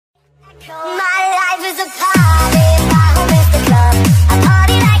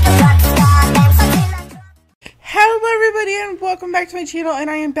to my channel, and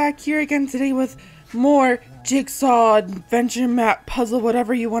I am back here again today with more Jigsaw adventure map puzzle,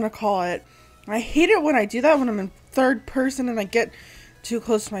 whatever you want to call it. I hate it when I do that when I'm in third person and I get too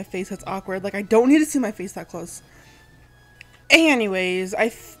close to my face. That's awkward. Like, I don't need to see my face that close. Anyways,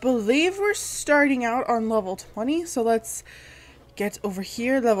 I believe we're starting out on level 20, so let's get over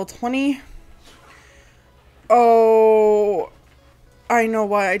here. Level 20. Oh, I know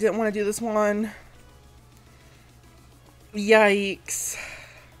why I didn't want to do this one. Yikes.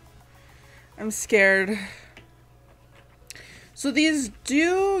 I'm scared. So these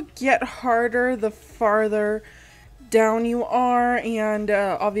do get harder the farther down you are, and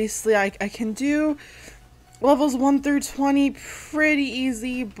obviously I can do levels 1 through 20 pretty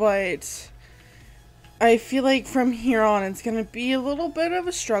easy, but I feel like from here on it's gonna be a little bit of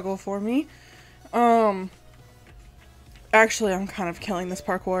a struggle for me. Actually, I'm kind of killing this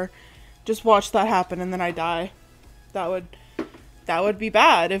parkour. Just watch that happen and then I die. That would be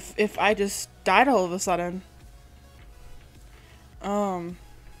bad if I just died all of a sudden. Oh,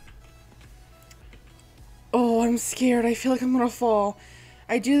 I'm scared. I feel like I'm gonna fall.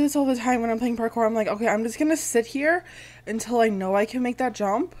 I do this all the time when I'm playing parkour. I'm like, okay, I'm just gonna sit here until I know I can make that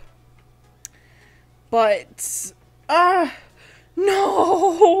jump. But,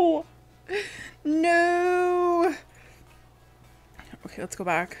 no! No! Okay, let's go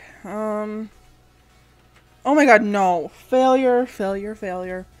back. Oh my god, no. Failure, failure,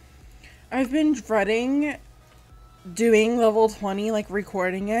 failure. I've been dreading doing level 20, like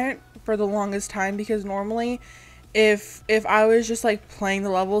recording it for the longest time, because normally if I was just like playing the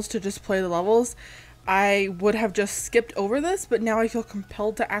levels to just play the levels, I would have just skipped over this, but now I feel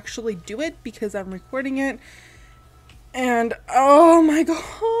compelled to actually do it because I'm recording it. And oh my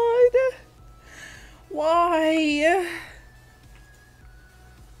god. Why?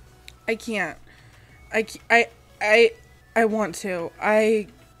 I can't. I want to.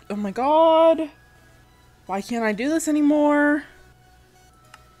 Oh my god. Why can't I do this anymore?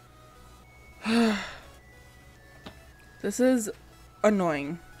 This is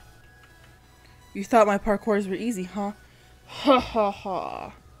annoying. You thought my parkours were easy, huh? Ha ha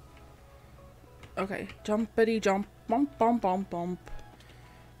ha. Okay, jumpity jump, bump, bump, bump, bump.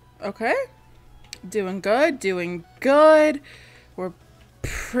 Okay. Doing good, doing good. We're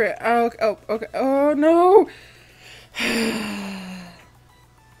oh, okay. Oh no.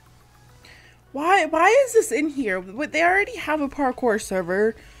 Why is this in here? They already have a parkour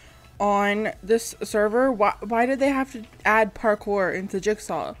server on this server. Why did they have to add parkour into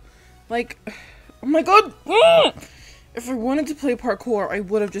Jigsaw? Like, oh my god. If I wanted to play parkour, I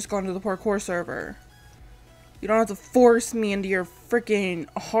would have just gone to the parkour server. You don't have to force me into your freaking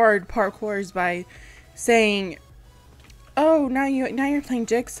hard parkours by saying, oh, now you're playing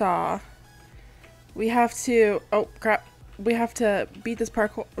Jigsaw. We have to, oh crap, we have to beat this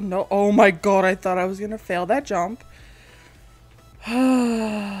parkour. No, oh my god, I thought I was gonna fail that jump.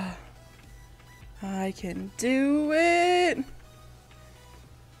 I can do it.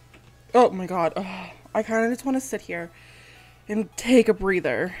 Oh my god, I kind of just want to sit here and take a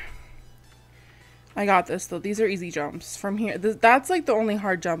breather. I got this though. These are easy jumps from here. That's like the only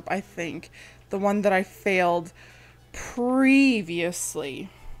hard jump, I think. The one that I failed previously.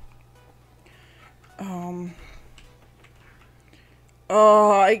 Oh,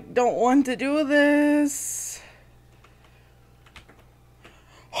 I don't want to do this.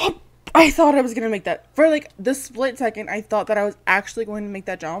 I thought I was gonna make that. For like the split second, I thought that I was actually going to make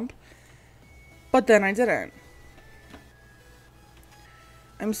that jump. But then I didn't.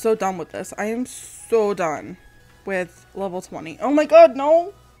 I'm so done with this. I am so done with level 20. Oh my god,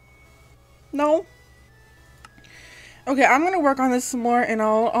 no. No. Okay, I'm gonna work on this some more and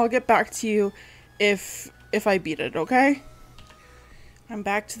I'll get back to you if I beat it, okay? I'm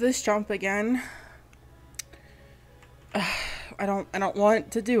back to this jump again. I don't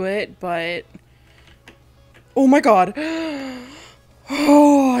want to do it, but oh my god.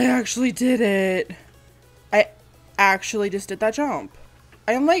 Oh, I actually did it. I actually just did that jump.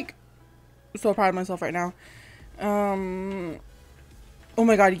 I am like so proud of myself right now. Oh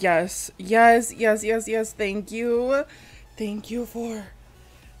my god, yes. Yes, yes, yes, yes. Thank you. Thank you for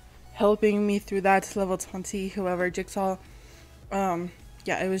helping me through that to level 20. Whoever, Jigsaw.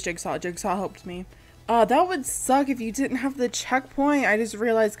 Yeah, it was Jigsaw. Jigsaw helped me. That would suck if you didn't have the checkpoint. I just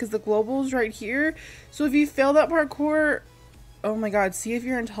realized because the global's right here. So if you fail that parkour, oh my god, see if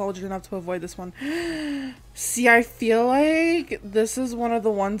you're intelligent enough to avoid this one. See, I feel like this is one of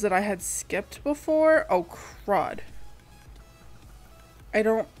the ones that I had skipped before. Oh, crud. I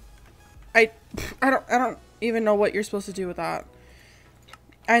don't even know what you're supposed to do with that.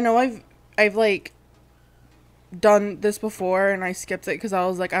 I know I've like done this before and I skipped it because I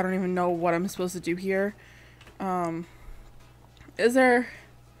was like, I don't even know what I'm supposed to do here. Is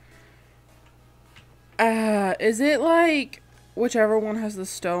it like whichever one has the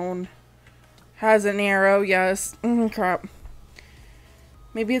stone has an arrow? Yes. Crap.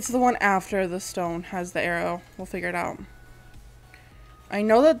 Maybe it's the one after the stone has the arrow. We'll figure it out. I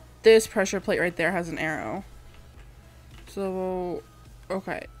know that this pressure plate right there has an arrow. So,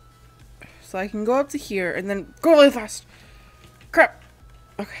 okay. So I can go up to here and then go really fast. Crap.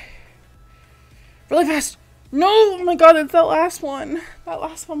 Okay. Really fast. No! Oh my god, it's that last one. That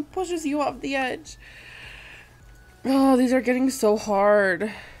last one pushes you off the edge. Oh, these are getting so hard.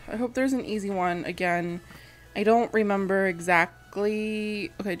 I hope there's an easy one again. I don't remember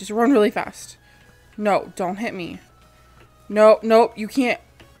exactly. Okay, just run really fast. No, don't hit me. No, nope, you can't.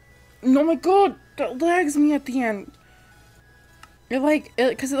 Oh my god, that lags me at the end.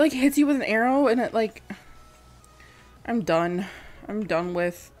 Cause it like hits you with an arrow and it like, I'm done. I'm done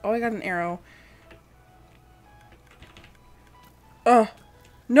with, oh, I got an arrow. No,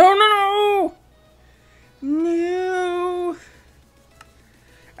 no, no! No!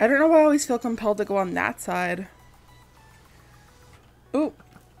 I don't know why I always feel compelled to go on that side. Ooh.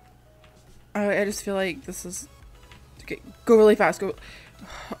 I just feel like this is, okay, go really fast, go.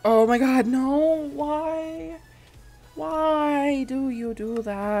 Oh my god, no, why? Why do you do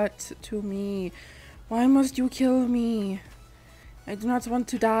that to me? Why must you kill me? I do not want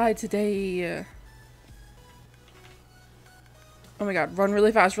to die today. Oh my god, run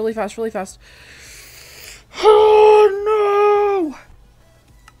really fast, really fast, really fast. Oh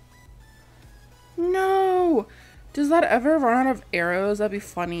no! No! Does that ever run out of arrows? That'd be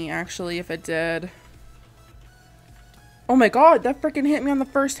funny, actually, if it did. Oh my god, that freaking hit me on the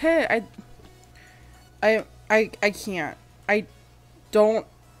first hit. I can't. I don't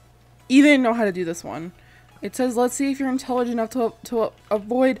even know how to do this one. It says, let's see if you're intelligent enough to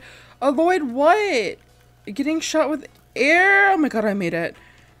avoid what? Getting shot with air? Oh my god, I made it.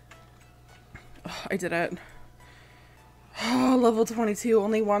 Oh, I did it. Oh, level 22.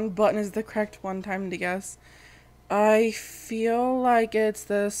 Only one button is the correct one. Time to guess. I feel like it's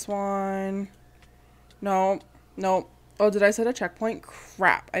this one. No. No. Oh, did I set a checkpoint?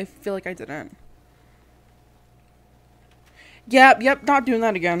 Crap. I feel like I didn't. Yep, not doing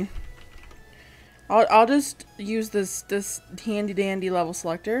that again. I'll just use this handy dandy level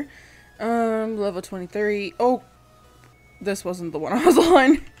selector. Level 23. Oh, this wasn't the one I was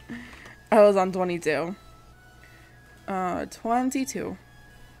on. I was on 22. 22.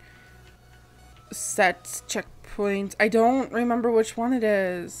 Set checkpoint. I don't remember which one it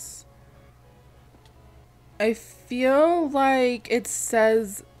is. I feel like it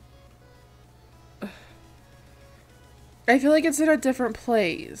says, I feel like it's in a different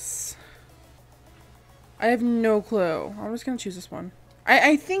place. I have no clue. I'm just gonna choose this one.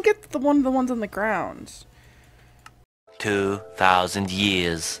 I think it's the ones on the ground. 2,000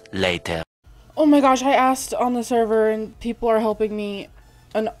 years later. Oh my gosh, I asked on the server and people are helping me.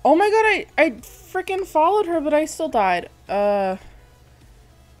 And oh my god, I freaking followed her, but I still died.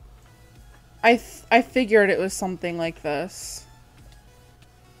 I figured it was something like this.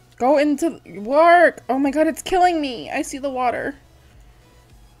 Go into work! Oh my god, it's killing me! I see the water.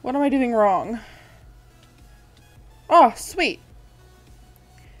 What am I doing wrong? Oh, sweet.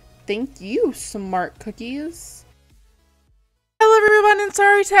 Thank you, smart cookies. Hello everyone, and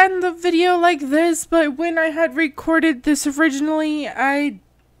sorry to end the video like this, but when I had recorded this originally, I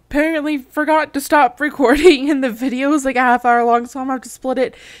apparently forgot to stop recording, and the video was like a half hour long, so I'm gonna have to split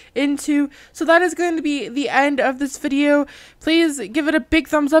it into. So that is going to be the end of this video. Please give it a big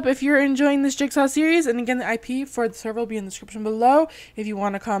thumbs up if you're enjoying this Jigsaw series, and again, the IP for the server will be in the description below if you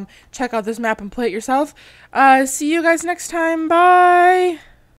want to come check out this map and play it yourself. See you guys next time. Bye!